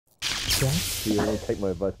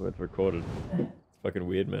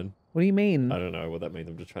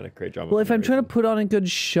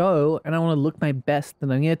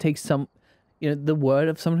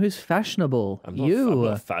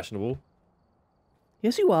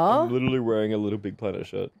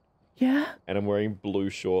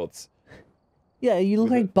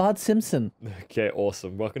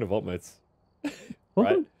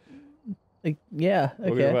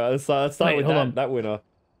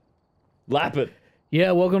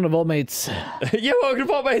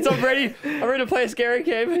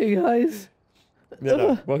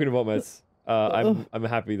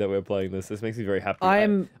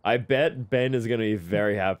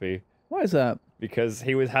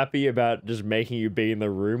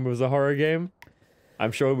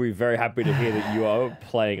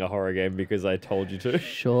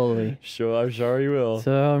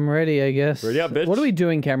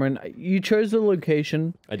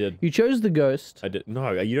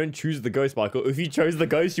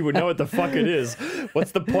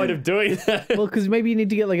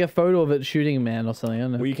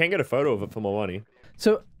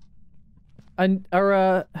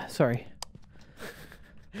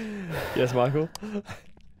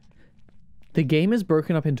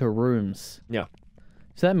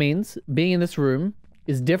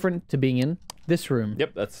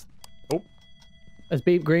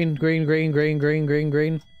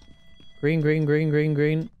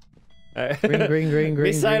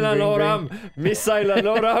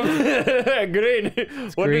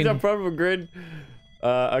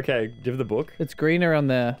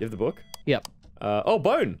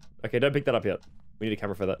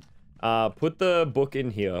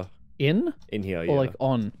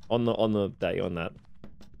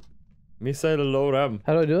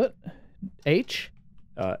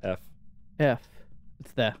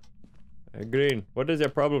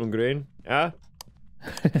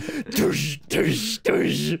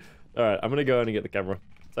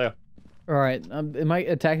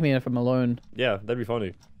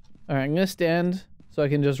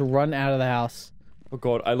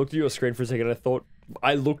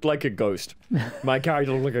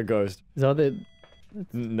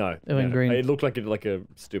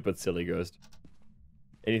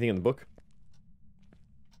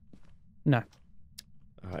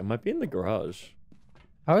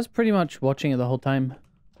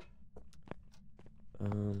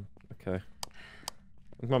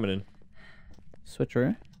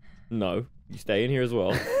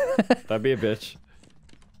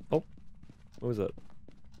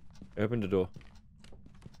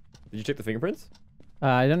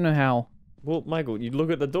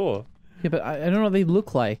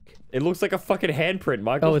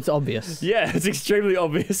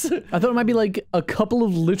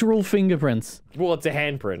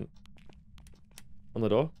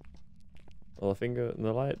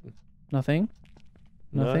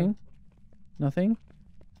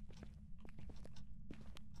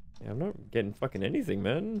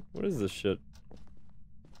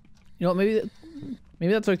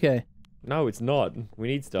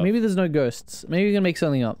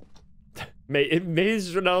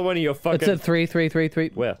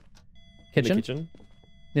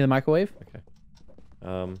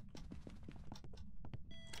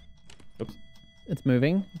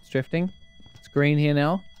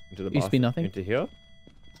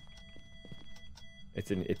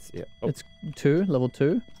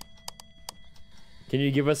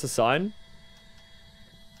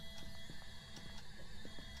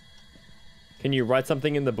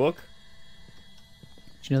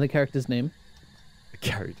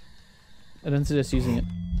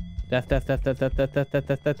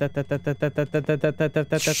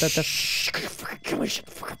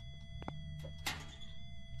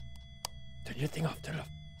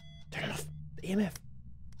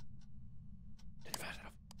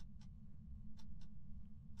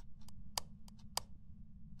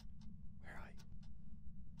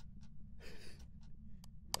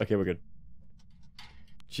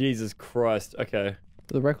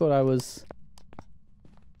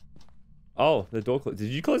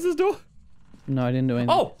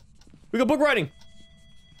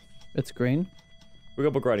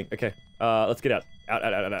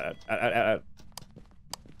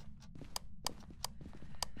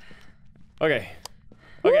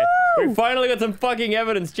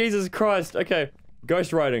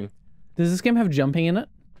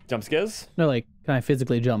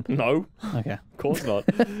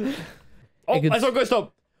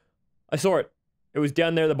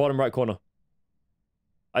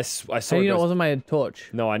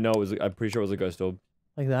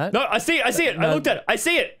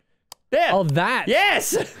There! Oh, that!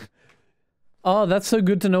 Yes! Oh, that's so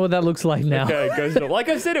good to know what that looks like now. Okay, it goes like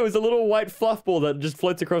I said, it was a little white fluff ball that just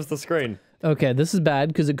floats across the screen. Okay, this is bad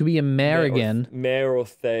because it could be a mare again. Mare or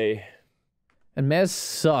Thay. And mares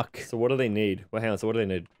suck. So what do they need? Well, hang on, so what do they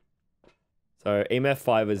need? So EMF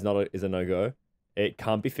 5 is a no-go. It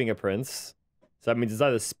can't be fingerprints. So that means it's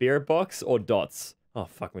either spirit box or dots. Oh,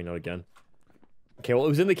 fuck me, not again. Okay, well, it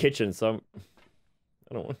was in the kitchen, so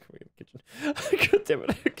I don't want to go in the kitchen. God damn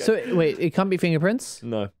it. Okay. So, wait, it can't be fingerprints?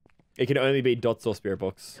 No. It can only be dots or spirit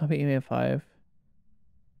box. Can't be EMF 5.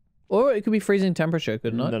 Or it could be freezing temperature,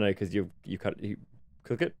 couldn't it? No, because you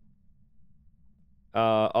cook it.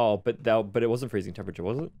 But it wasn't freezing temperature,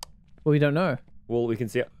 was it? Well, we don't know. Well, we can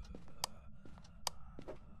see it.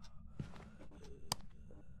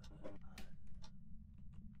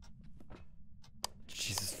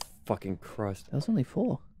 Jesus fucking Christ. That was only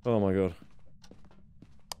 4. Oh my god.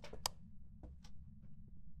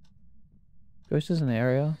 Ghost is an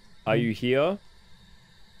area. Are you here?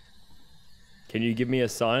 Can you give me a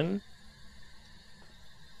sign?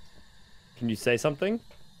 Can you say something?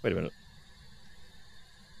 Wait a minute.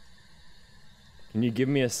 Can you give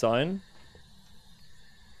me a sign?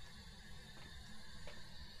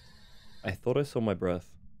 I thought I saw my breath.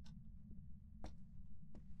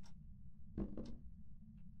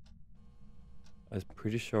 I was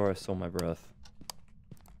pretty sure I saw my breath.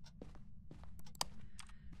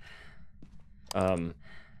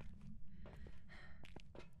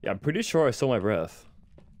 Yeah, I'm pretty sure I saw my breath.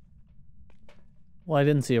 Well, I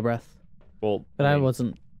didn't see your breath. Well, But I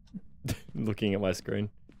wasn't. looking at my screen.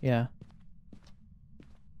 Yeah.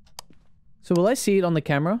 So will I see it on the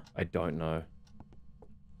camera? I don't know.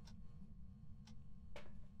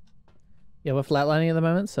 Yeah, we're flatlining at the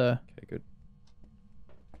moment, so... Okay, good.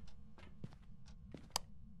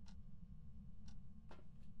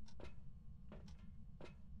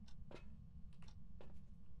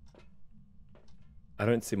 I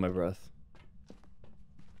don't see my breath.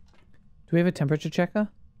 Do we have a temperature checker?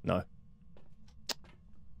 No.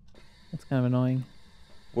 That's kind of annoying.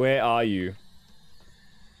 Where are you?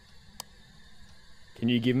 Can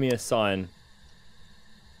you give me a sign?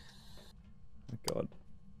 Oh god.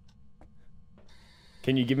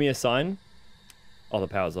 Can you give me a sign? Oh, the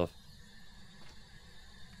power's off.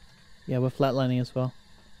 Yeah, we're flatlining as well.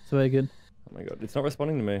 So very good. Oh my god, it's not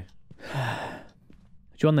responding to me.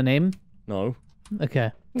 Do you want the name? No.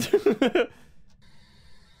 Okay.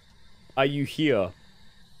 Are you here?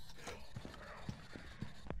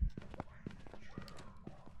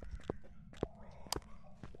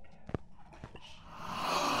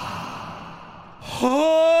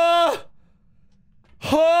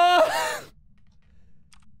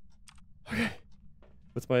 Okay.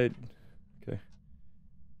 What's my... Okay.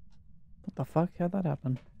 What the fuck? How'd that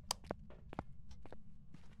happen?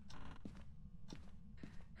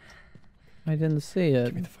 I didn't see it.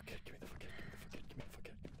 Give me the fuck out, give me the fuck out, give me the fuck out, give me the fuck out, give me the fuck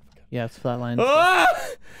out. Yeah, it's flatlined. Ah!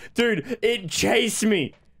 Dude, it chased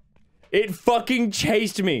me. It fucking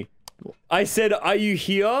chased me. I said, are you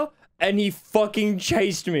here? And he fucking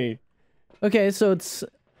chased me. Okay, so it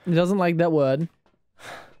doesn't like that word.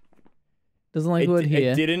 Doesn't like the word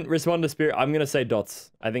here. It didn't respond to spirit. I'm gonna say dots.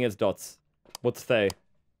 I think it's dots. What's Thay?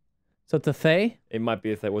 So it's a Thay? It might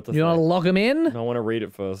be a Thay. What's a You Thay? want to lock him in? I want to read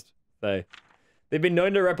it first. Thay. They've been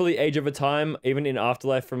known to rapidly age over time, even in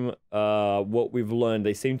afterlife. From what we've learned,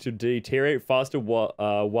 they seem to deteriorate faster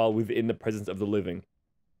while within the presence of the living.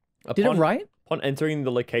 Did it right? Upon entering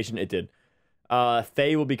the location, it did.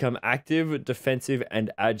 Thay will become active, defensive,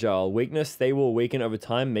 and agile. Weakness, they will weaken over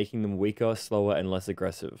time, making them weaker, slower, and less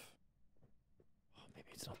aggressive. Oh, maybe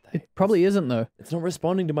it's not Thay. It probably isn't though. It's not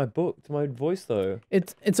responding to my voice though.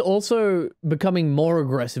 It's also becoming more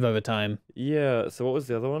aggressive over time. Yeah, so what was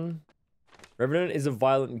the other one? Revenant is a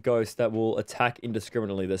violent ghost that will attack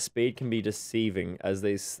indiscriminately. Their speed can be deceiving as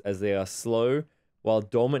they are slow, while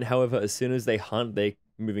dormant, however, as soon as they hunt, they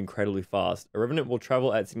move incredibly fast. A Revenant will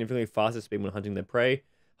travel at significantly faster speed when hunting their prey.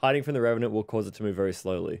 Hiding from the Revenant will cause it to move very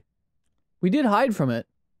slowly. We did hide from it.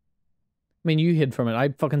 I mean, you hid from it. I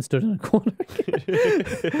fucking stood in a corner.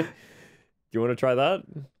 Do you want to try that?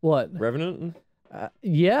 What? Revenant?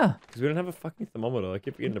 Yeah. Because we don't have a fucking thermometer. I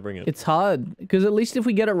keep forgetting to bring it. It's hard. Because at least if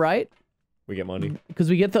we get it right... We get money. Because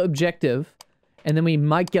we get the objective, and then we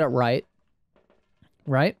might get it right.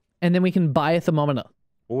 Right? And then we can buy a thermometer.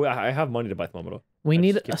 Well, I have money to buy a thermometer. We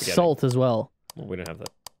need just keep a forgetting. salt as well. Well, we don't have that.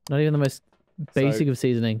 Not even the most basic of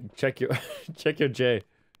seasoning. Check your J.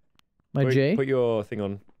 My J? Put your thing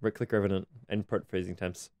on. Click Revenant and put freezing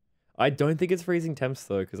temps. I don't think it's freezing temps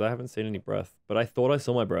though, because I haven't seen any breath. But I thought I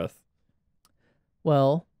saw my breath.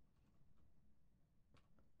 Well...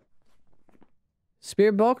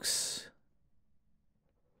 Spirit box.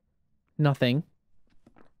 Nothing.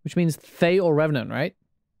 Which means Fae or Revenant, right?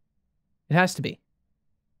 It has to be.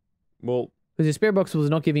 Well, because your spirit box was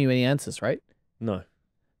not giving you any answers, right? no.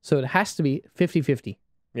 So it has to be 50-50.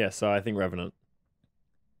 Yeah, so I think Revenant.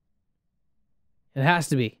 It has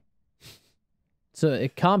to be. So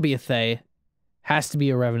it can't be a Thay. Has to be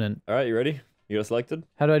a Revenant. All right, you ready? You got selected?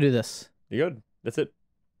 How do I do this? You good? That's it.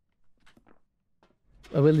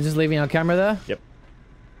 Are we just leaving our camera there? Yep.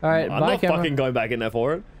 All right, I'm bye, not camera. fucking going back in there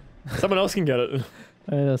for it. Someone else can get it.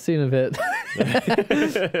 I'll see you in a bit.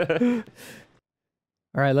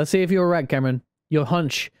 All right, let's see if you're right, Cameron. Your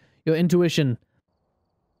hunch, your intuition.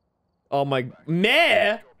 Oh my...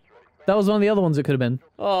 Mare? That was one of the other ones it could have been.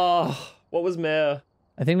 Oh, what was Mare?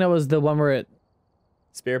 I think that was the one where it...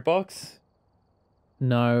 Spirit Box?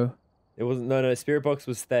 No. It wasn't... No, Spirit Box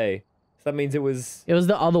was Thay. So that means it was... It was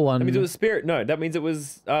the other one. That means it was Spirit... No, that means it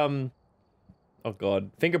was... Oh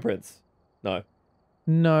god. Fingerprints. No.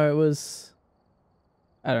 No, it was...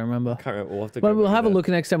 I don't remember. Can't remember. We'll have to Well, go we'll back have a there. look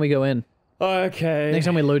next time we go in. Okay. Next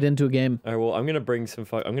time we load into a game. Alright, well, I'm gonna bring some...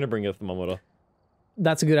 I'm gonna bring a thermometer.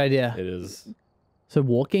 That's a good idea. It is. So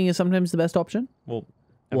walking is sometimes the best option? Well,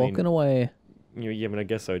 I Walking mean, away. yeah, I mean, I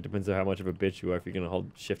guess so. It depends on how much of a bitch you are if you're gonna hold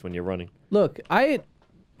shift when you're running. Look, I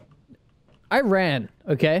ran,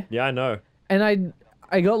 okay? Yeah, I know. And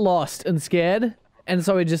I got lost and scared, and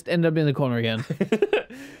so I just ended up in the corner again.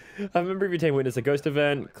 I remember if you take witness a ghost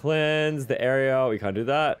event, cleanse the area, we can't do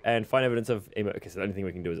that, and find evidence of EMF. Okay, so the only thing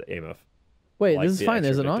we can do is EMF. Wait, Like this is the fine,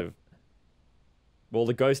 extra is it not? objective. Well,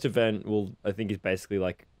 the ghost event I think is basically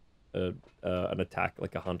like an attack,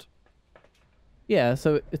 like a hunt. Yeah,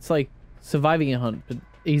 so it's like surviving a hunt, but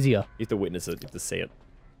easier. You have to witness it, you have to see it.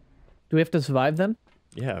 Do we have to survive then?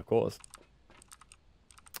 Yeah, of course.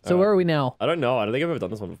 So where are we now? I don't know. I don't think I've ever done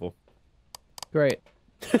this one before. Great.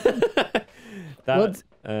 That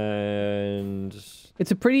and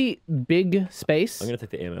It's a pretty big space. I'm gonna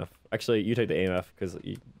take the EMF. Actually, you take the EMF because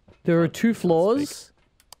There are 2 floors.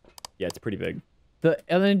 yeah, it's pretty big. The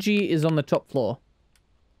energy is on the top floor.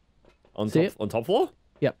 On See top, on top floor?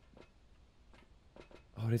 Yep.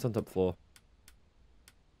 Oh, it is on top floor.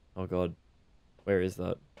 Oh god, where is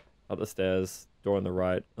that? Up the stairs, door on the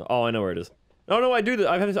right. Oh, I know where it is. Oh no, I do that.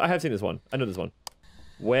 I have seen this one. I know this one.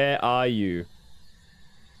 Where are you?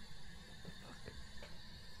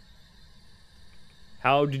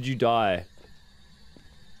 How did you die?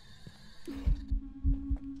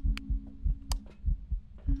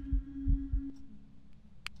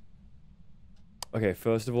 Okay,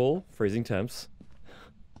 first of all, freezing temps.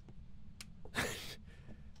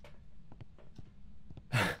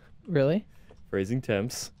 Really? Freezing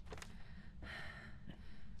temps.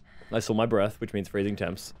 I saw my breath, which means freezing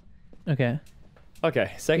temps. Okay.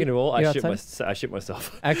 Okay, second of all, You're I shit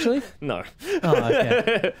myself. Actually? No. Oh,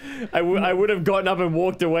 okay. I would have gotten up and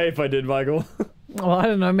walked away if I did, Michael. Well, I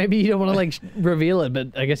don't know. Maybe you don't want to like reveal it,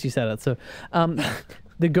 but I guess you said it. So,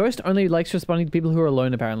 the ghost only likes responding to people who are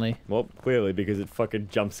alone, apparently. Well, clearly, because it fucking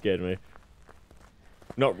jump scared me.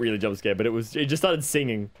 Not really jump scared, but it just started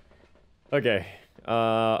singing. Okay.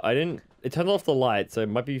 It turned off the light, so it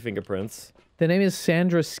might be fingerprints. The name is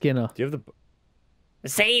Sandra Skinner. Do you have the...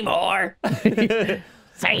 Seymour! Seymour!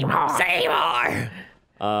 Seymour!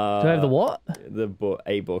 Do I have the what? The book,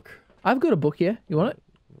 a book. I've got a book here. You want it?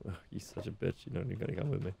 Ugh, you such a bitch. You don't even gotta come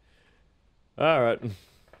with me. Alright.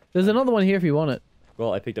 There's another one here if you want it.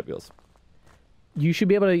 Well, I picked up yours. You should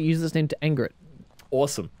be able to use this name to anger it.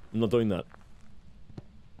 Awesome. I'm not doing that.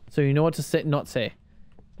 So you know what to say, not say.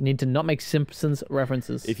 You need to not make Simpsons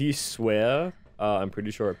references. If you swear, I'm pretty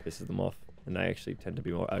sure it pisses them off. And they actually tend to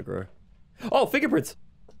be more aggro. Oh, fingerprints!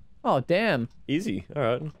 Oh, damn. Easy.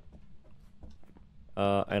 Alright.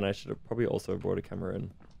 And I should have probably also brought a camera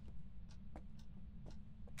in.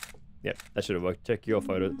 Yep, that should have worked. Check your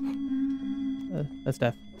photo. That's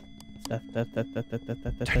death. That's death.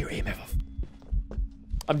 Turn your EMF off.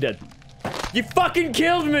 I'm dead. You fucking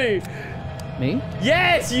killed me! Me?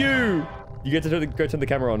 Yes, you! You get to go turn the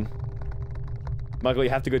camera on. Michael, you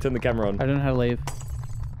have to go turn the camera on. I don't know how to leave.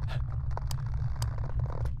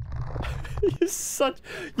 You're such...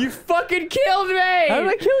 You fucking killed me! How did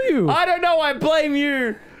I kill you? I don't know, I blame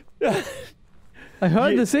you! I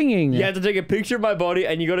heard the singing. You have to take a picture of my body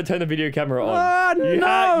and you gotta turn the video camera on. Ah,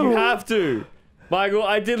 no! You have to. Michael,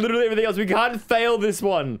 I did literally everything else. We can't fail this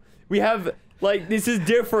one. We have, like, this is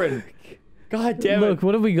different. God damn it. Look,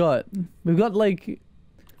 what have we got? We've got, like...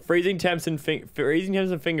 Freezing temps and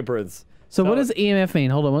fingerprints. So what does EMF mean?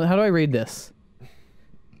 Hold on, how do I read this?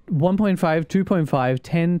 1.5, 2.5,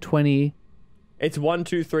 10, 20... It's 1,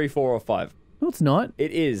 2, 3, 4, or 5. No, it's not.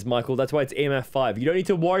 It is, Michael. That's why it's EMF 5. You don't need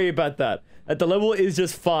to worry about that. The level is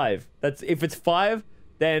just 5. If it's 5,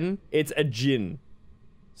 then it's a djinn.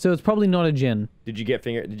 So it's probably not a djinn. Did you get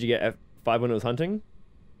F5 when it was hunting?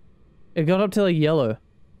 It got up to like yellow,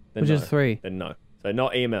 Then which no. is 3. Then no. So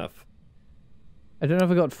not EMF. I don't know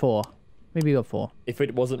if I got 4. Maybe I got 4. If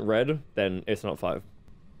it wasn't red, then it's not 5.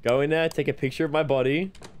 Go in there, take a picture of my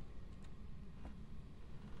body.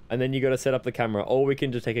 And then you gotta set up the camera. Or we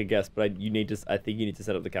can just take a guess, but I think you need to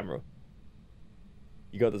set up the camera.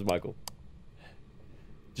 You got this, Michael.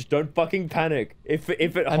 Just don't fucking panic. If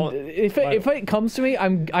it comes to me,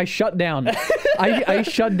 I shut down. I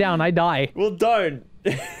shut down. I die. Well, don't.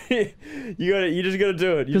 You just gotta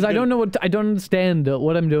do it. Because I don't understand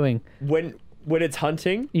what I'm doing. When it's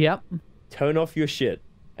hunting, yep. Turn off your shit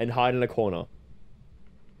and hide in a corner.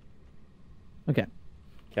 Okay.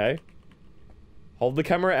 Okay. Hold the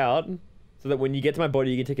camera out so that when you get to my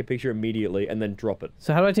body, you can take a picture immediately and then drop it.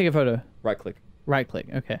 So how do I take a photo? Right click. Right click.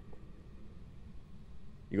 Okay.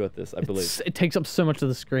 You got this, I believe. It takes up so much of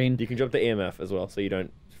the screen. You can drop the EMF as well, so you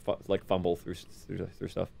don't like fumble through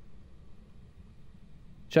stuff.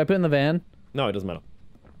 Should I put it in the van? No, it doesn't matter.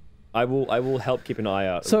 I will help keep an eye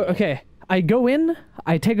out. So okay, I go in,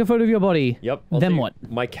 I take a photo of your body. Yep. Then what?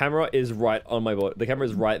 My camera is right on my body. The camera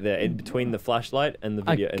is right there, in between the flashlight and the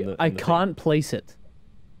video. I can't place it.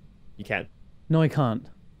 You can. No, I can't.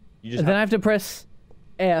 You just. And then I have to press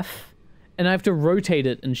F, and I have to rotate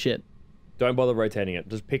it and shit. Don't bother rotating it.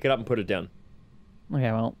 Just pick it up and put it down.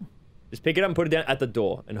 Okay, well. Just pick it up and put it down at the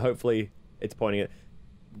door, and hopefully it's pointing it.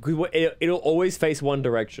 Because it'll always face one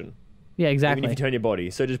direction. Yeah, exactly. Even if you turn your body,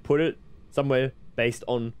 so just put it somewhere based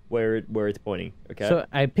on where it's pointing. Okay. So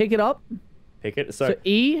I pick it up. Pick it. So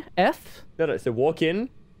E, F. No. So walk in,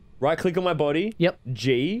 right click on my body. Yep.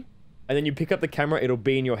 G, and then you pick up the camera. It'll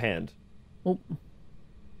be in your hand. Oh.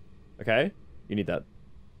 Okay. You need that.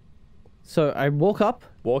 So I walk up.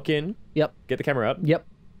 Walk in. Yep. Get the camera out. Yep.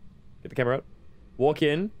 Get the camera out. Walk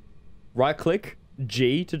in. Right click.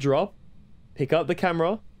 G to drop. Pick up the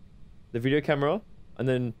camera, the video camera, and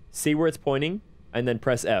then see where it's pointing, and then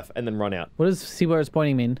press F, and then run out. What does see where it's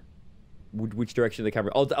pointing mean? Which direction the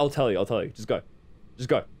camera? I'll tell you. Just go. Just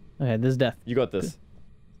go. Okay, this is death. You got this.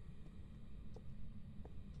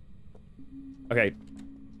 Okay.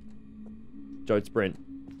 Joe, sprint.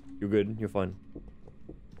 You're good. You're fine.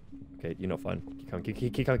 Okay, you're not fine. Keep coming.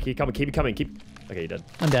 Keep coming. Keep coming. Okay, you're dead.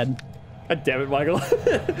 I'm dead. God damn it, Michael.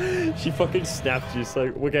 She fucking snapped you. So,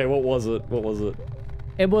 okay, what was it? What was it?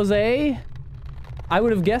 It was a... I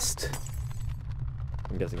would have guessed...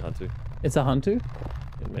 I'm guessing Huntu. It's a Huntu?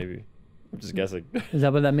 Yeah, maybe. I'm just guessing. Is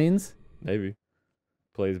that what that means? Maybe.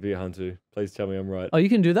 Please be a Huntu. Please tell me I'm right. Oh, you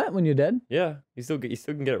can do that when you're dead? Yeah, you still can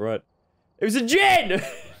get it right. It was a djinn!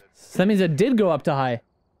 So that means it did go up to high.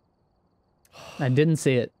 I didn't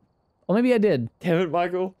see it. Or maybe I did. Damn it,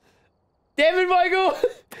 Michael. Damn it, Michael!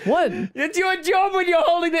 What? It's your job when you're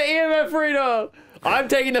holding the EMF reader! I'm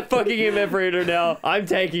taking the fucking EMF reader now. I'm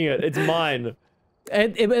taking it. It's mine.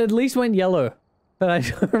 It at least went yellow. But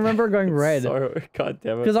I remember going red. Sorry. God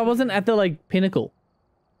damn it. Because I wasn't at the, like, pinnacle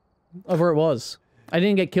of where it was. I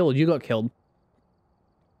didn't get killed. You got killed.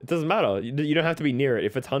 It doesn't matter. You don't have to be near it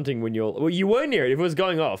if it's hunting when you're... Well, you were near it if it was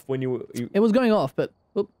going off when you... It was going off, but...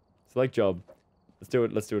 Oop. Select job. Let's do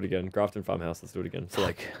it. Let's do it again. Grafton Farmhouse. Let's do it again.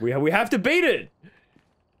 Select. We have to beat it!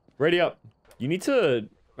 Ready up. You need to...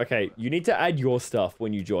 Okay, you need to add your stuff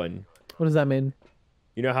when you join. What does that mean?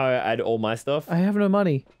 You know how I add all my stuff? I have no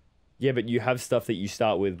money. Yeah, but you have stuff that you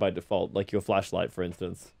start with by default, like your flashlight, for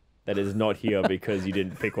instance. That is not here because you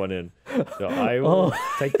didn't pick one in. So I will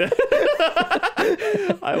take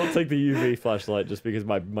the... I will take the UV flashlight just because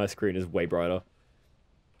my screen is way brighter.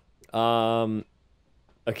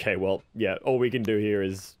 Okay, well, yeah, all we can do here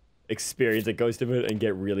is experience a ghost of it and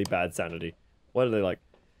get really bad sanity. What are they like?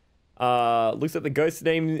 Looks like the ghost's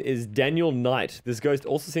name is Daniel Knight. This ghost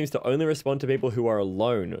also seems to only respond to people who are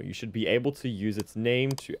alone. You should be able to use its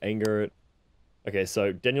name to anger it. Okay,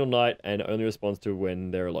 so Daniel Knight and only responds to when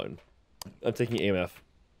they're alone. I'm taking EMF.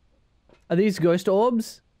 Are these ghost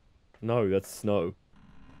orbs? No, that's snow.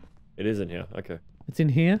 It isn't here. Okay. It's in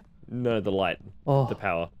here? No, the light. Oh. The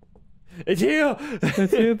power. It's here!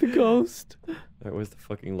 It's here, the ghost. Alright, where's the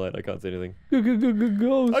fucking light? I can't see anything.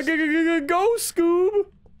 Ghost. Go, Scoob!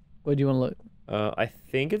 Where do you want to look? I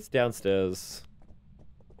think it's downstairs.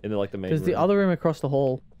 In the, like, the main room. There's the other room across the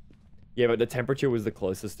hall. Yeah, but the temperature was the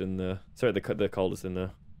closest in the... Sorry, the coldest in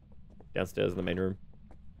the... Downstairs in the main room.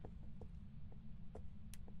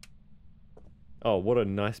 Oh, what a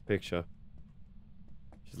nice picture.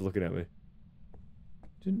 She's looking at me.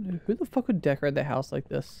 Dude, who the fuck would decorate their house like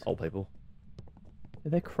this? Old people.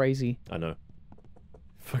 They're crazy. I know.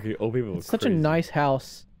 Fucking old people. It's such a nice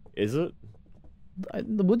house. Is it?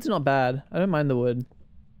 The wood's not bad. I don't mind the wood.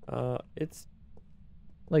 It's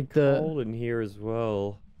Like the. cold in here as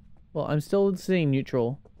well. Well, I'm still seeing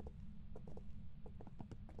neutral.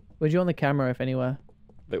 Where'd you want the camera, if anywhere?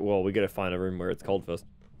 But, well, we gotta find a room where it's cold first.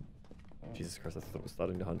 Jesus Christ, I thought it was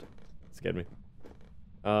starting to hunt. It scared me.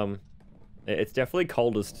 It's definitely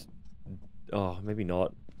coldest. Oh, maybe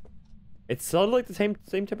not. It's sort of like the same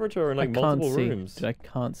temperature in like multiple rooms. Dude, I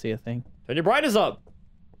can't see a thing. Turn your brightness up!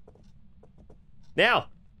 Now!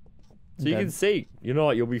 So you Dead. can see. You know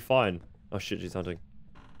what, you'll be fine. Oh shit, she's hunting.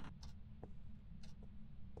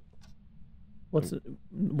 What's it?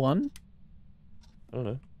 One? I don't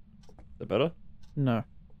know. Is that better? No,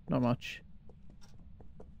 not much.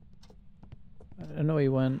 I don't know where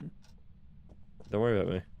you went. Don't worry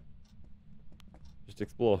about me. Just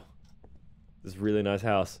explore. This really nice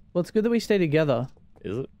house. Well, it's good that we stay together.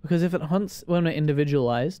 Is it? Because if it hunts when we're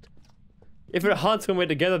individualized... If it hunts when we're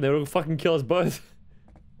together, then it'll fucking kill us both.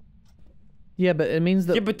 Yeah, but it means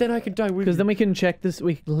that... Yeah, but then I could die with you. Because then we can check this...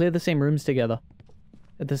 We can clear the same rooms together.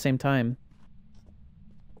 At the same time.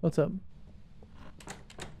 What's up?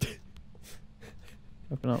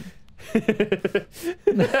 Open up.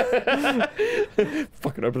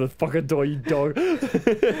 Fucking open the fucking door, you dog.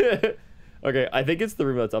 Okay, I think it's the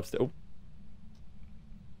room that's upstairs. Oh.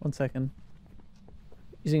 1 second.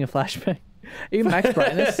 Using a flashbang. Are you max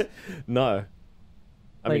brightness? No.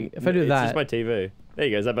 I Like, mean, if I do it's that... just my TV. There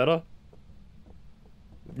you go, is that better?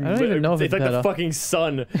 I don't even know if it's like better. the fucking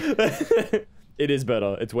sun. It is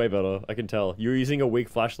better. It's way better. I can tell. You're using a weak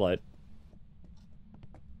flashlight.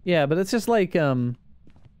 Yeah, but it's just like, yeah.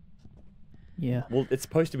 Well, it's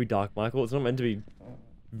supposed to be dark, Michael. It's not meant to be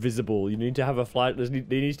visible. You need to have a flash. It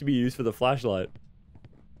needs to be used for the flashlight.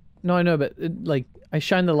 No, I know, but, like, I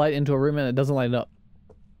shine the light into a room and it doesn't light it up.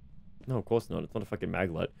 No, of course not. It's not a fucking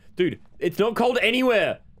mag light. Dude, it's not cold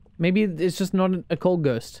anywhere! Maybe it's just not a cold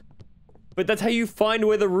ghost. But that's how you find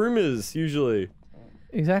where the room is, usually.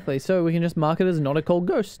 Exactly, so we can just mark it as not a cold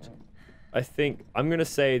ghost. I think... I'm gonna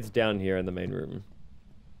say it's down here in the main room.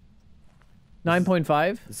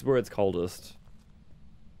 9.5? This is where it's coldest.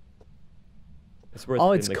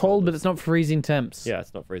 Oh, it's cold, but it's not freezing temps. Yeah,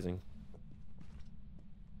 it's not freezing.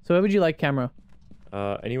 So where would you like camera?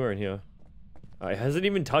 Anywhere in here. It hasn't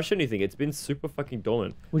even touched anything. It's been super fucking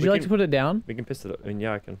dormant. Would you like to put it down? We can piss it off. I mean,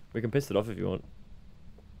 yeah, I can. We can piss it off if you want.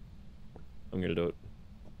 I'm gonna do it.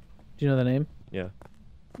 Do you know the name? Yeah.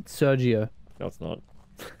 It's Sergio. No, it's not.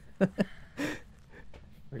 Look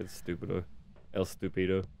at stupido. El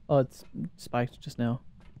stupido. Oh, it's spiked just now.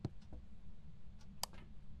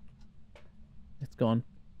 It's gone.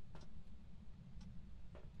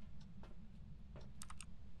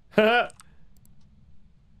 Look at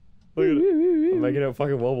it. I'm making it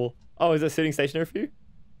fucking wobble. Oh, is that sitting stationary for you?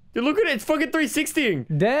 Dude, look at it. It's fucking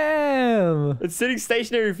 360ing. Damn! It's sitting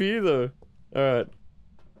stationary for you, though. Alright.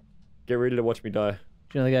 Get ready to watch me die. Do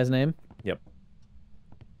you know the guy's name? Yep.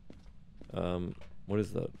 What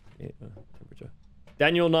is that? Yeah, temperature.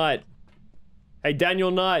 Daniel Knight. Hey,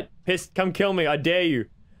 Daniel Knight. Pissed. Come kill me. I dare you.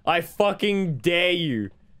 I fucking dare you.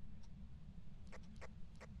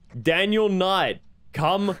 Daniel Knight.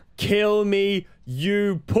 Come kill me,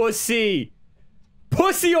 you pussy.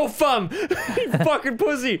 Pussy or fum? You fucking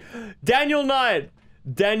pussy. Daniel Knight.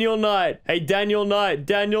 Daniel Knight. Hey, Daniel Knight.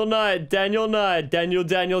 Daniel Knight. Daniel Knight.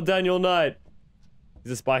 Daniel Knight.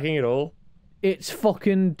 Is it spiking at all? It's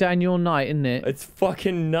fucking Daniel Knight, isn't it? It's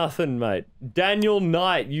fucking nothing, mate. Daniel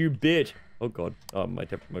Knight, you bitch. Oh god. Oh, my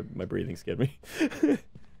breathing scared me. Do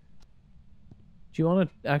you want an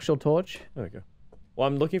actual torch? There we go. Well,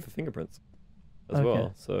 I'm looking for fingerprints as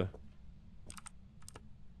well, so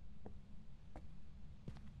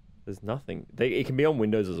there's nothing. It can be on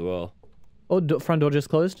windows as well. Oh, front door just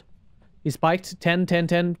closed. He spiked. 10, 10,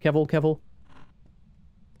 10. Careful, careful.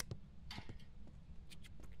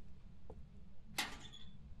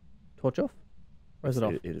 Torch off? Or is it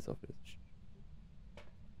off? It is off. It is.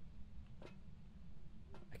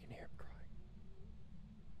 I can hear him crying.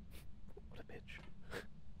 What a bitch.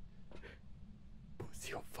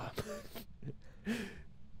 Pussy or fun.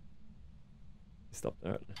 Stop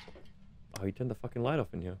that. Oh, you turned the fucking light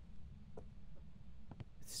off in here.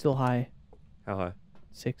 It's still high. How high?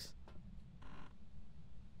 6.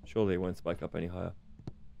 Surely it won't spike up any higher.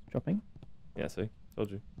 Dropping? Yeah, see? Told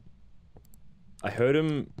you. I heard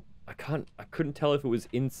him. I couldn't tell if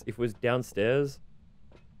it was downstairs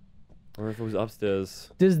or if it was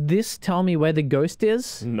upstairs. Does this tell me where the ghost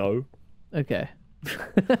is? No. Okay.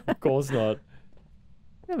 Of course not.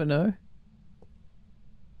 Never know.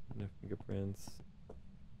 No fingerprints.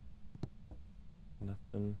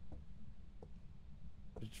 Nothing.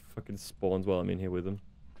 fucking spawns while I'm in here with them.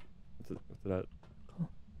 What's that?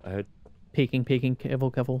 I heard. Peeking, peeking. Careful,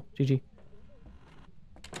 careful. GG.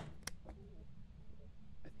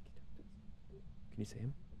 Can you see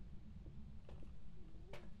him?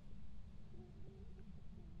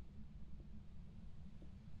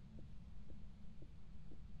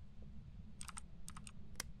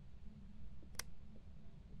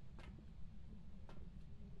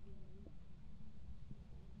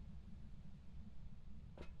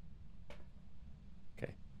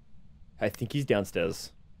 Okay. I think he's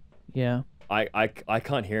downstairs. Yeah. I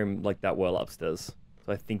can't hear him like that well upstairs.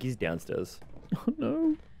 So I think he's downstairs. Oh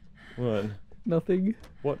no. What? Nothing.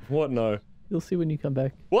 What? No. You'll see when you come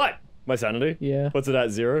back. What? My sanity? Yeah. What's it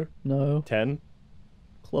at? 0? No. 10?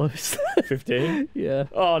 Close. 15? Yeah.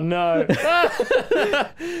 Oh no.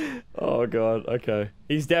 Oh god. Okay.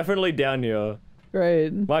 He's definitely down here.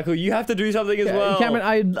 Great. Michael, you have to do something as well.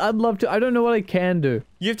 Cameron, I'd love to. I don't know what I can do.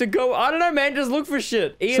 You have to go. I don't know, man. Just look for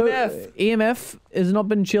shit. EMF. So, EMF has not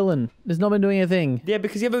been chilling. It's not been doing a thing. Yeah,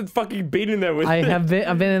 because you haven't fucking been in there with I it. have been.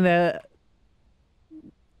 I've been in there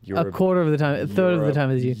a quarter of the time, a third of the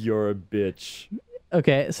time as you. You're a bitch.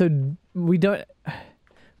 Okay, so we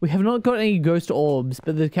have not got any ghost orbs,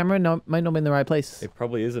 but the camera might not be in the right place. It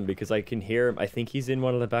probably isn't because I can hear him. I think he's in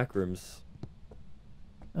one of the back rooms.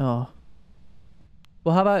 Oh.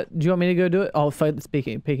 Well, how about, do you want me to go do it? Oh, fight, it's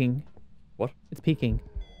peeking. What? It's peeking.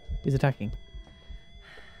 He's attacking.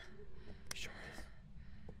 Sure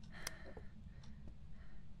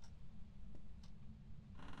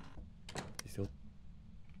is. He's still...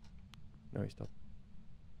 No, he stopped.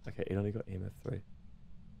 Okay, it only got EMF 3.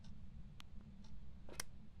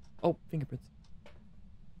 Oh, fingerprints.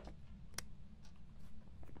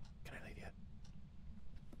 Can I leave yet?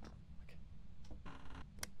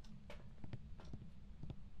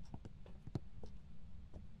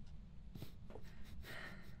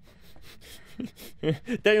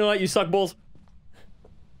 Okay. Daniel Knight, you suck balls.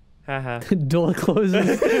 Haha. Door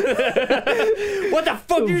closes. What the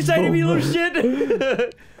fuck did you say to me, little shit?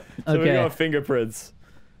 So we Okay. got fingerprints.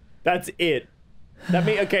 That's it. That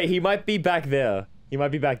means, okay, he might be back there. He might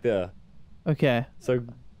be back there. Okay. So,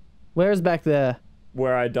 Where's back there?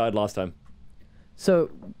 where I died last time. So,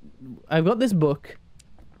 I've got this book.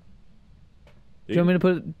 Do you want me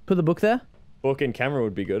to put the book there? Book and camera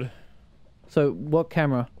would be good. So, what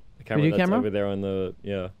camera? The camera Video that's camera? over there on the,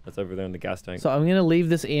 yeah, that's over there on the gas tank. So, I'm going to leave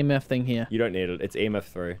this EMF thing here. You don't need it. It's EMF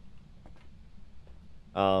 3.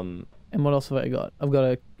 And what else have I got? I've got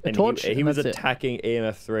a and torch. He and was that's it. attacking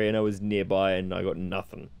EMF 3 and I was nearby and I got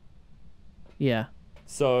nothing. Yeah.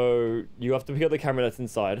 So, you have to pick up the camera that's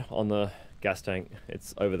inside on the gas tank.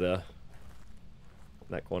 It's over there. In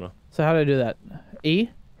that corner. So, how do I do that? E?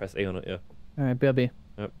 Press E on it, yeah. Alright, BRB.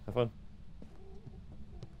 Yep, have fun.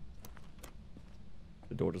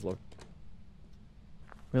 The door just locked.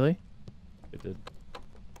 Really? It did.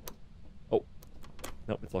 Oh.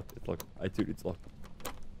 No, it's locked. It's locked. Dude, it's locked.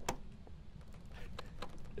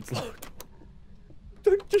 It's locked.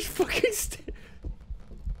 Don't just fucking stay.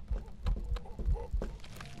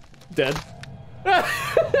 Dead. Oh,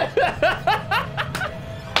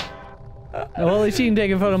 well, at least you can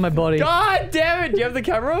take a photo of my body. God damn it! Do you have the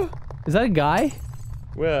camera? Is that a guy?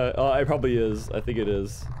 Where? Oh, it probably is. I think it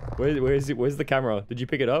is. Where's the camera? Did you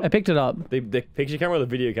pick it up? I picked it up. The picture camera or the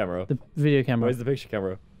video camera? The video camera. Where's the picture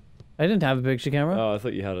camera? I didn't have a picture camera. Oh, I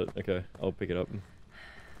thought you had it. Okay, I'll pick it up.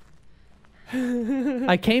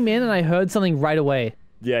 I came in and I heard something right away.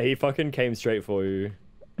 Yeah, he fucking came straight for you.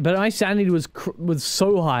 But my sanity was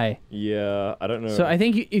so high. Yeah, I don't know. So I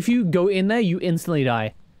think if you go in there, you instantly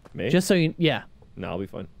die. Me? Just so you... Yeah. No, I'll be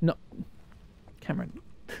fine. No. Cameron.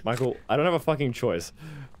 Michael, I don't have a fucking choice.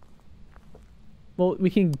 Well, we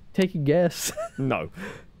can take a guess. No.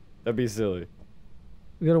 That'd be silly.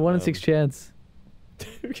 We got a 1 in 6 chance.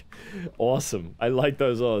 Awesome. I like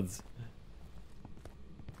those odds.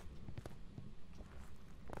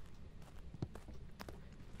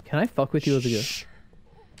 Can I fuck with you as a girl? Shh.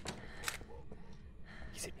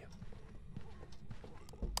 He's in here.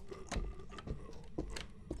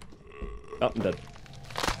 Oh, I'm dead.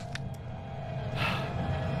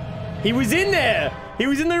 He was in there! He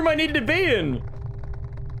was in the room I needed to be in!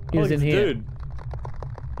 He was Holy in here. Dude.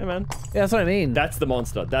 Hey, man. Yeah, that's what I mean. That's the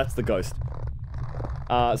monster. That's the ghost.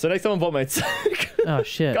 So next time on VoltMates. Oh,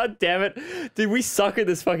 shit. God damn it. Dude, we suck at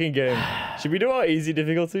this fucking game. Should we do our easy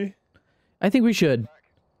difficulty? I think we should.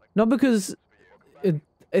 Not because...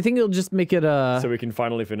 I think it'll just make it, So we can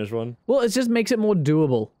finally finish one? Well, it just makes it more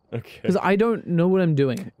doable. Okay. Because I don't know what I'm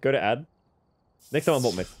doing. Go to add. Next time on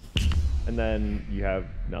VoltMates. And then you have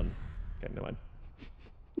none. Okay, never mind.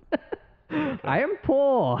 I am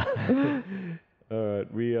poor.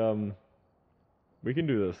 Alright, we can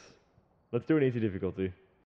do this. Let's do an easy difficulty.